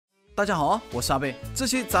大家好，我是阿贝，这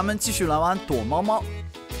期咱们继续来玩躲猫猫。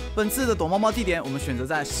本次的躲猫猫地点，我们选择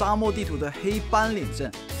在沙漠地图的黑斑羚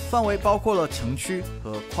镇，范围包括了城区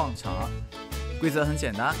和矿场。规则很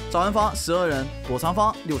简单，找人方12人，躲藏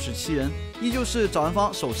方67人，依旧是找人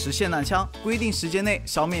方手持霰弹枪，规定时间内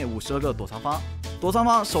消灭52个躲藏方。躲藏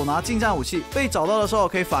方手拿近战武器，被找到的时候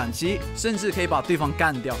可以反击，甚至可以把对方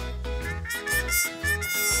干掉。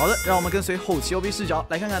好的，让我们跟随后期 OB 视角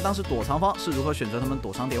来看看当时躲藏方是如何选择他们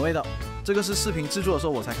躲藏点位的。这个是视频制作的时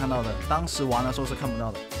候我才看到的，当时玩的时候是看不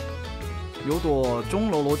到的。有躲钟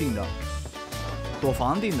楼顶的，躲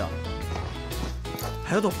房顶的，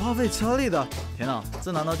还有躲报废车里的。天哪，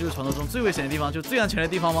这难道就是传说中最危险的地方，就最安全的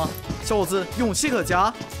地方吗？小伙子，勇气可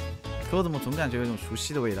嘉。可我怎么总感觉有一种熟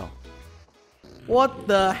悉的味道 ？What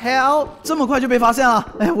the hell？ 这么快就被发现了？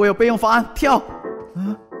哎，我有备用方案，跳。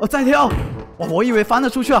再跳。哇，我以为翻得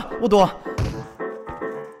出去了，我躲。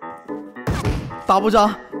打不着，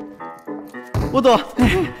我躲。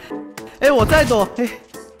哎，我再躲。哎。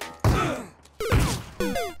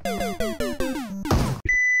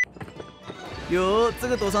哟，这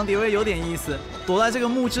个躲藏点位有点意思，躲在这个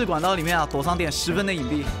木质管道里面啊，躲藏点10分的隐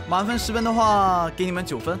蔽，满分10分的话，给你们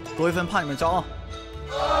9分，多1分怕你们骄傲。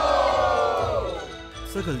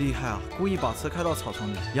这个厉害啊！故意把车开到草丛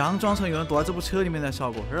里，佯装成有人躲在这部车里面的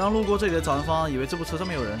效果，让路过这里的找人方以为这部车上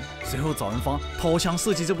面有人。随后找人方掏枪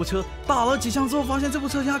射击这部车，打了几枪之后，发现这部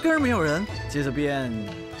车压根儿没有人，接着便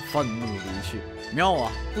愤怒离去。妙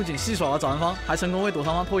啊！不仅戏耍了找人方，还成功为躲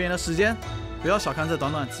藏方拖延了时间。不要小看这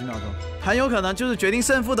短短几秒钟，很有可能就是决定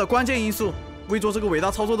胜负的关键因素。为做这个伟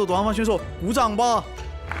大操作的躲藏方选手鼓掌吧！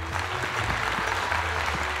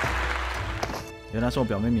原来是我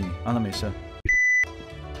表妹米妮，让她没事。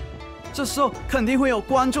这时候肯定会有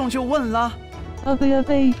观众就问啦：阿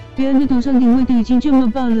贝，别人的躲藏点位都已经这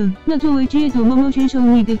么棒了，那作为职业躲猫猫选手，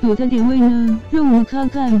你的躲藏点位呢？让我们看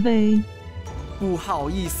看呗。不好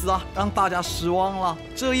意思啊，让大家失望了。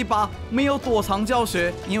这一把没有躲藏教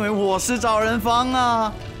学，因为我是找人方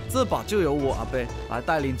啊。这把就由我阿贝来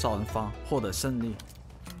带领找人方获得胜利。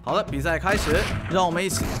好的，比赛开始，让我们一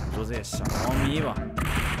起做这些小猫咪吧。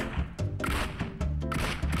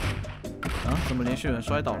怎么连续有人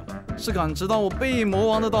摔倒了？是感知到我被魔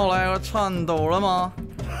王的到来而颤抖了吗？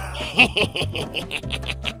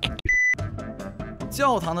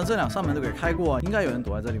教堂的这2扇门都给开过，应该有人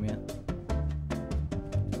躲在这里面。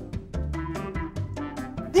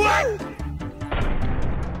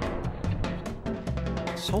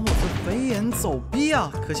小伙子飞檐走壁啊，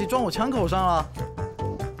可惜撞我枪口上了。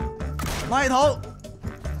那一头，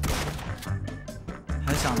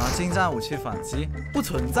还想拿近战武器反击，不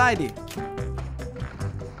存在的。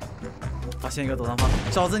发现一个躲藏方，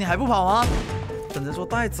小子你还不跑吗？等着做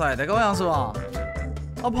待宰的羔羊是吧？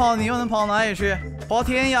跑你又能跑哪里去？跑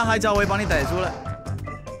天涯海角我也把你逮住了。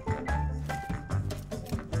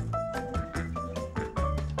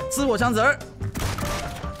自我枪子儿。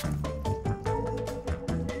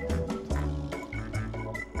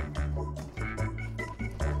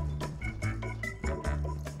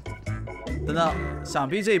等等，想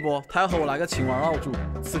必这一波他要和我来个秦王绕柱。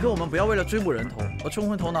此刻我们不要为了追捕人头而冲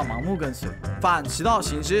昏头脑盲目跟随，反其道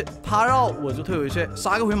行之，他绕我就退回去，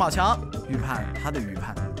杀个回马枪，预判他的预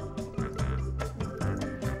判。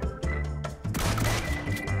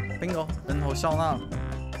bingo， 人头笑纳了，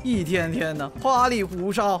一天天的花里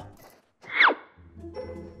胡哨。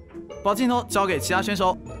把镜头交给其他选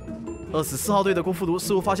手。24号队的辜负毒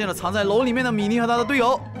似乎发现了藏在楼里面的米妮和他的队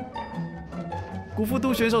友。辜负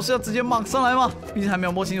度选手是要直接莽上来吗？毕竟还没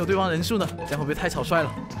有摸清楚对方人数呢，这样会不会太草率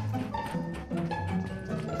了？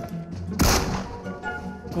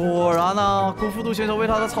果然啊，辜负度选手为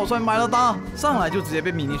他的草率买了单，上来就直接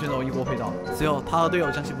被米妮选手一波推倒。随后他和队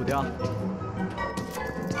友将其补掉。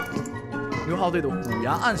6号队的虎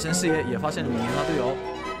牙暗神视野也发现了米妮和他队友，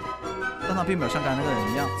但他并没有像刚才那个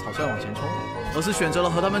人一样草率往前冲，而是选择了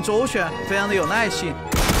和他们周旋，非常的有耐心。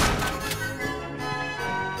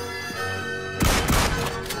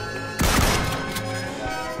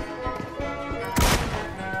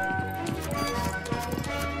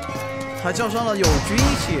还叫上了友军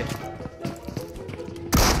一起。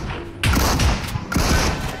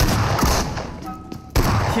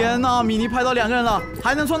天哪，米妮拍到2个人了，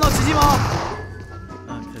还能创造奇迹吗？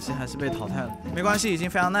可惜还是被淘汰了。没关系，已经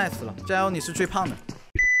非常 nice 了。加油，你是最胖的。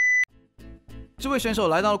这位选手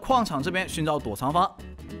来到了矿场这边寻找躲藏方，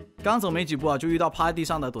刚走没几步啊，就遇到趴在地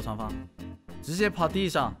上的躲藏方，直接趴地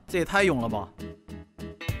上，这也太勇了吧！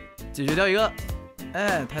解决掉一个。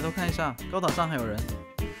哎，抬头看一下，高塔上还有人。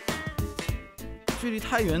距离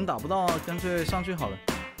太远打不到，干脆上去好了。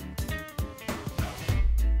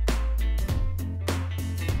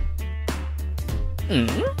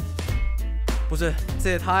不是，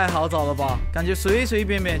这也太好找了吧？感觉随随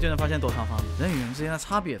便便就能发现躲藏房，人与人之间的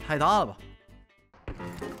差别也太大了吧？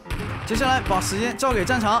接下来把时间交给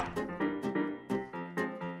战场。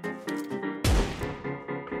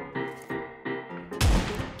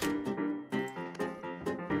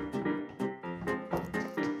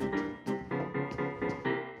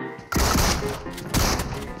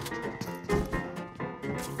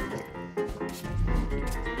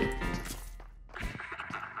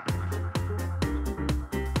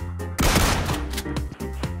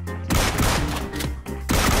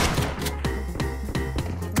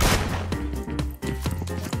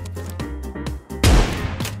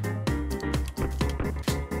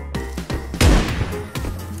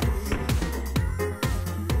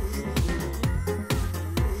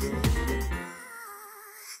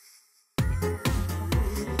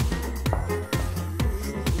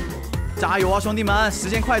加油啊，兄弟们！时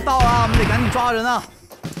间快到了，我们得赶紧抓人啊！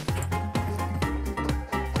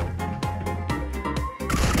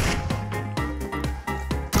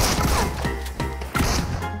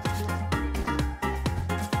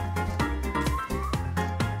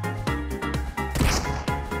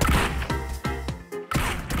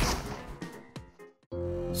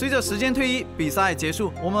随着时间推移，比赛结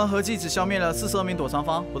束，我们合计只消灭了42名躲藏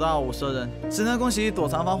方，不到52人，只能恭喜躲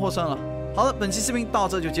藏方获胜了。好的，本期视频到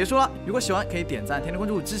这就结束了。如果喜欢，可以点赞、添加关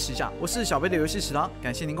注支持一下。我是小贝的游戏食堂，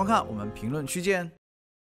感谢您观看，我们评论区见。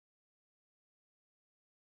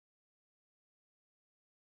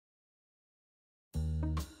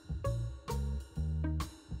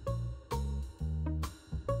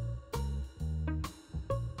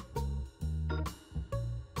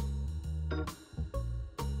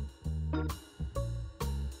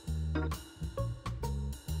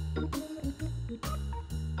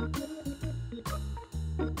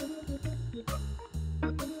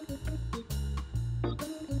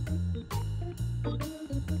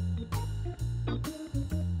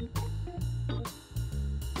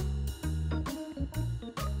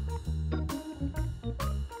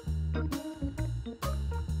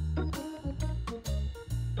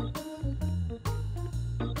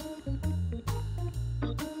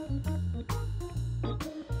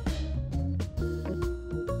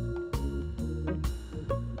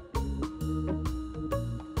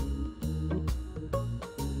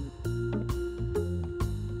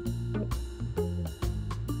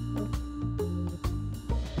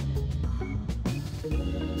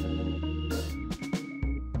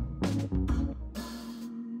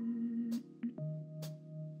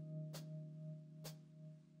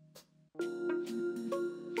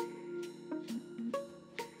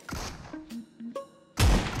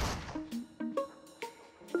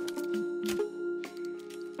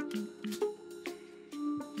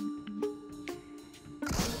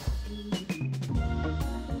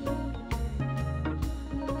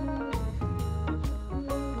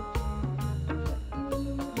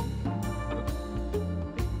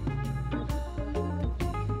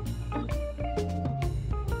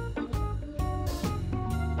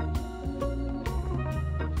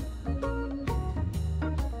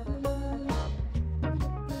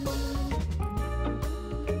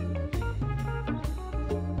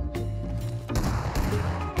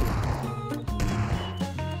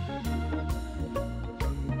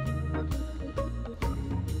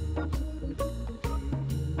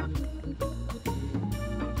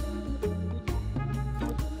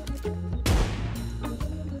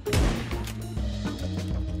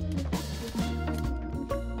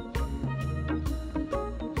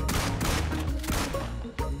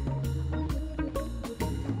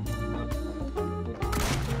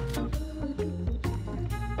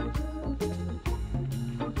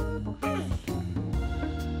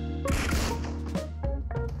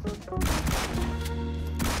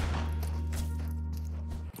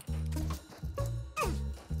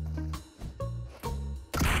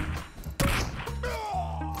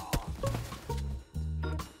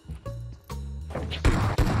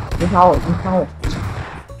别杀我！别杀我！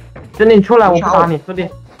兄弟，你出来，我不打你，兄弟，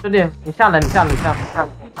你下来，你下来。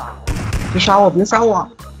别杀我！别杀我！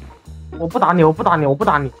我不打你。你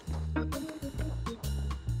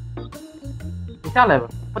下来吧，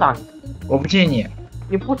不打你。我不见你。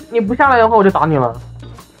你不下来的话，我就打你了。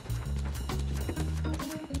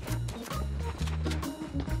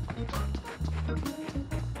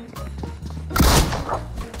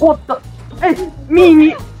我的，哎，秘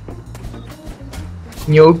密。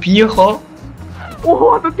牛逼吼！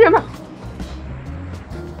我的天哪！